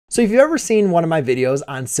So if you've ever seen one of my videos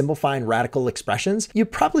on simplifying radical expressions, you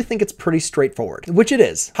probably think it's pretty straightforward, which it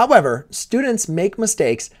is. However, students make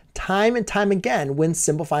mistakes time and time again when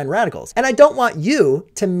simplifying radicals. And I don't want you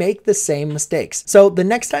to make the same mistakes. So the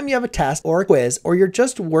next time you have a test or a quiz, or you're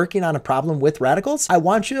just working on a problem with radicals, I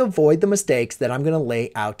want you to avoid the mistakes that I'm going to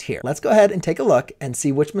lay out here. Let's go ahead and take a look and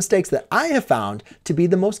see which mistakes that I have found to be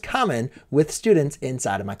the most common with students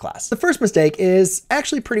inside of my class. The first mistake is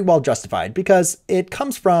actually pretty well justified because it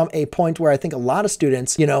comes from a point where I think a lot of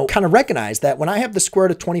students, kind of recognize that when I have the square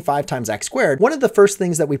root of 25 times x squared, one of the first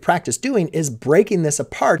things that we practice doing is breaking this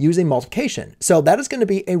apart using multiplication. So that is going to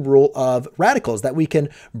be a rule of radicals, that we can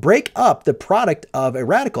break up the product of a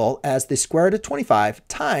radical as the square root of 25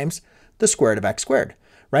 times the square root of x squared,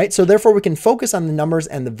 right? So therefore we can focus on the numbers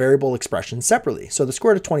and the variable expressions separately. So the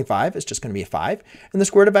square root of 25 is just going to be a 5, and the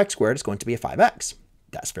square root of x squared is going to be a 5x.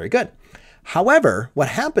 That's very good. However, what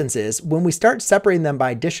happens is when we start separating them by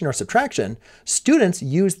addition or subtraction, students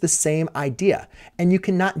use the same idea, and you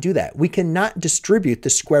cannot do that. We cannot distribute the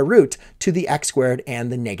square root to the x squared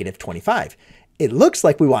and the negative 25. It looks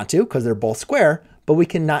like we want to because they're both square, but we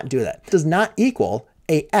cannot do that. It does not equal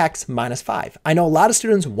a x minus 5. I know a lot of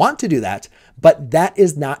students want to do that, but that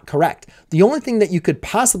is not correct. The only thing that you could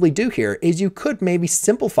possibly do here is you could maybe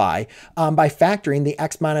simplify by factoring the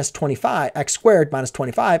x squared minus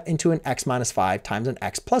 25 into an x minus 5 times an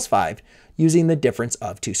x plus 5 using the difference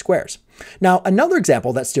of two squares. Now, another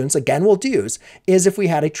example that students again will use is if we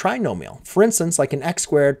had a trinomial, for instance, like an x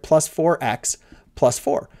squared plus 4x plus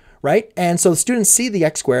 4. Right? And so the students see the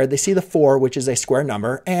x squared, they see the 4, which is a square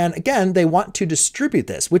number. And again, they want to distribute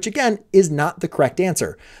this, which again is not the correct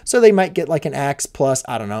answer. So they might get like an x plus,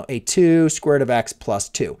 I don't know, a 2 square root of x plus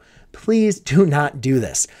 2. Please do not do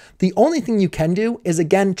this. The only thing you can do is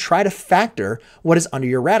again, try to factor what is under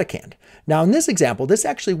your radicand. Now in this example, this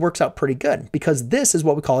actually works out pretty good because this is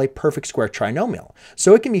what we call a perfect square trinomial.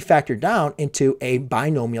 So it can be factored down into a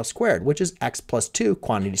binomial squared, which is x plus 2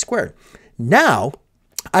 quantity squared. Now,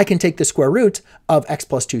 I can take the square root of x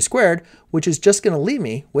plus 2 squared, which is just going to leave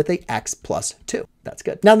me with a x plus 2. That's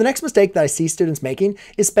good. Now, the next mistake that I see students making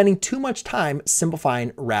is spending too much time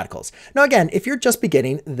simplifying radicals. Now, again, if you're just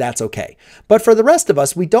beginning, that's okay. But for the rest of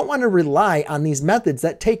us, we don't want to rely on these methods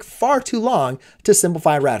that take far too long to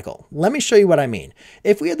simplify a radical. Let me show you what I mean.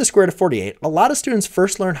 If we had the square root of 48, a lot of students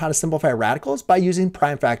first learn how to simplify radicals by using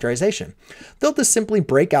prime factorization. They'll just simply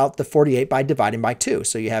break out the 48 by dividing by 2.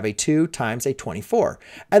 So you have a 2 times a 24.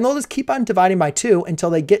 And they'll just keep on dividing by 2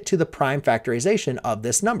 until they get to the prime factorization of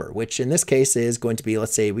this number, which in this case is going to be,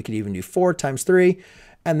 let's say we could even do 4 times 3,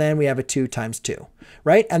 and then we have a 2 times 2,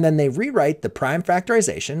 right? And then they rewrite the prime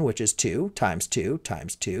factorization, which is 2 times 2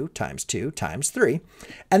 times 2 times 2 times 3.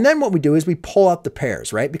 And then what we do is we pull out the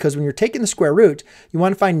pairs, right? Because when you're taking the square root, you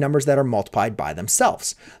want to find numbers that are multiplied by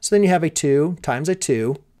themselves. So then you have a 2 times a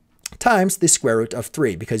 2 times the square root of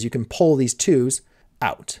 3, because you can pull these 2's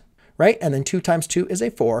out. Right? And then 2 times 2 is a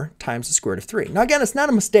 4 times the square root of 3. Now, again, it's not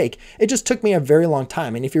a mistake. It just took me a very long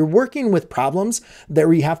time. And if you're working with problems that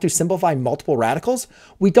where you have to simplify multiple radicals,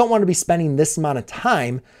 we don't want to be spending this amount of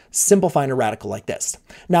time simplifying a radical like this.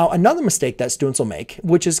 Now, another mistake that students will make,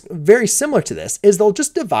 which is very similar to this, is they'll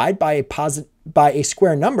just divide by a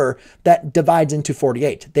square number that divides into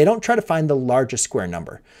 48. They don't try to find the largest square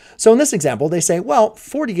number. So in this example, they say, well,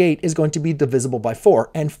 48 is going to be divisible by 4,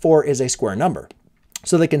 and 4 is a square number.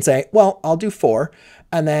 So they can say, well, I'll do 4,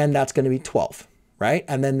 and then that's going to be 12, right?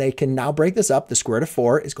 And then they can now break this up. The square root of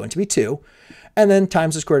 4 is going to be 2, and then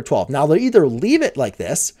times the square root of 12. Now they'll either leave it like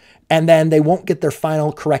this, and then they won't get their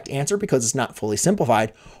final correct answer because it's not fully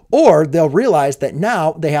simplified, or they'll realize that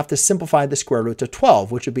now they have to simplify the square root of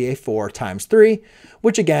 12, which would be a 4 times 3,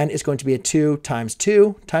 which again is going to be a 2 times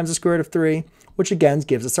the square root of 3, which again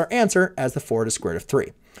gives us our answer as the 4 to the square root of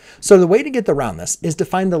 3. So the way to get around this is to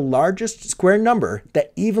find the largest square number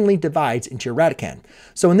that evenly divides into your radicand.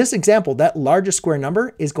 So in this example, that largest square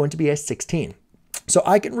number is going to be a 16. So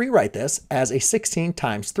I can rewrite this as a 16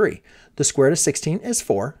 times 3. The square root of 16 is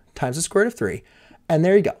 4 times the square root of 3. And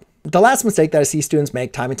there you go. The last mistake that I see students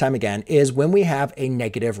make time and time again is when we have a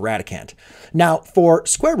negative radicand. Now, for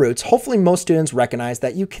square roots, hopefully most students recognize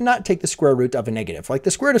that you cannot take the square root of a negative. Like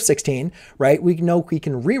the square root of 16, right? We know we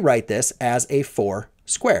can rewrite this as a 4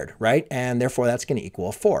 squared, right? And therefore that's going to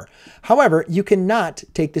equal 4. However, you cannot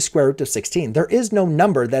take the square root of 16. There is no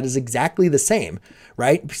number that is exactly the same,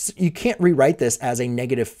 right? You can't rewrite this as a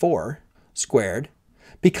negative 4 squared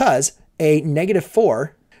because a negative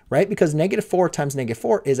 4, right? Because negative 4 times negative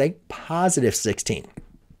 4 is a positive 16.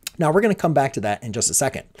 Now we're going to come back to that in just a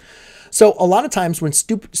second. So a lot of times when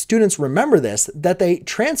students remember this, that they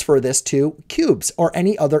transfer this to cubes or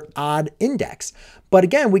any other odd index. But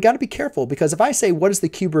again, we got to be careful, because if I say, what is the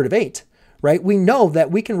cube root of 8, right? We know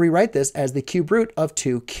that we can rewrite this as the cube root of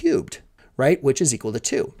 2 cubed, right? Which is equal to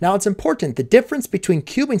 2. Now it's important, the difference between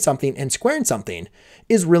cubing something and squaring something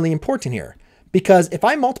is really important here. Because if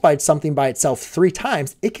I multiplied something by itself 3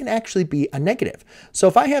 times, it can actually be a negative. So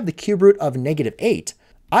if I have the cube root of negative 8,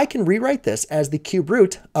 I can rewrite this as the cube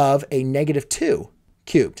root of a negative 2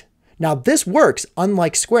 cubed. Now this works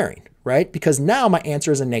unlike squaring, right? Because now my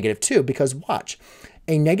answer is a negative 2, because watch,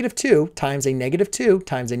 a negative 2 times a negative 2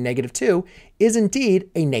 times a negative 2 is indeed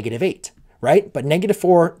a negative 8, right? But negative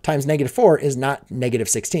 4 times negative 4 is not negative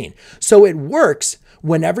 16. So it works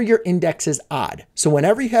whenever your index is odd. So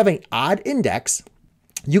whenever you have an odd index,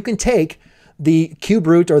 you can take the cube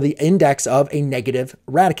root or the index of a negative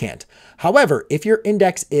radicand. However, if your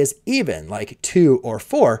index is even, like 2 or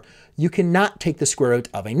 4, you cannot take the square root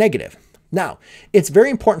of a negative. Now, it's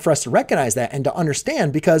very important for us to recognize that and to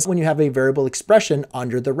understand, because when you have a variable expression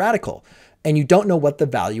under the radical and you don't know what the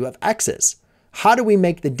value of x is, how do we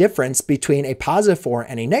make the difference between a positive 4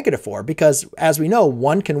 and a negative 4? Because as we know,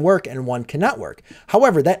 one can work and one cannot work.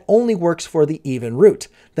 However, that only works for the even root.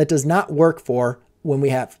 That does not work for when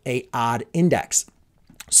we have an odd index.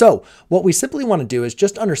 So what we simply want to do is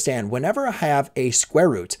just understand, whenever I have a square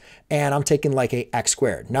root and I'm taking like a x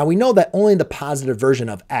squared. Now we know that only the positive version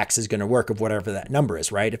of x is going to work, of whatever that number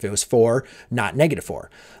is, right? If it was 4, not negative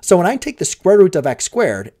 4. So when I take the square root of x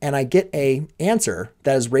squared and I get an answer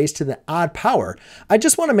that is raised to the odd power, I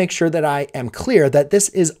just want to make sure that I am clear that this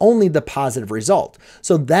is only the positive result.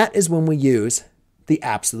 So that is when we use the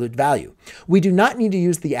absolute value. We do not need to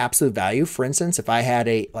use the absolute value. For instance, if I had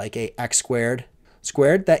a x squared,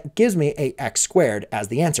 that gives me a x squared as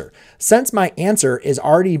the answer. Since my answer is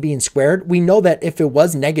already being squared, we know that if it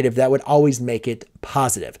was negative, that would always make it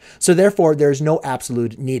positive. So therefore, there's no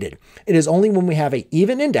absolute needed. It is only when we have an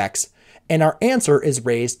even index and our answer is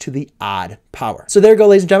raised to the odd power. So there you go,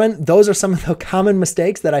 ladies and gentlemen. Those are some of the common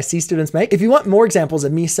mistakes that I see students make. If you want more examples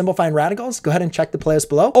of me simplifying radicals, go ahead and check the playlist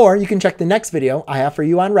below, or you can check the next video I have for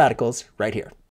you on radicals right here.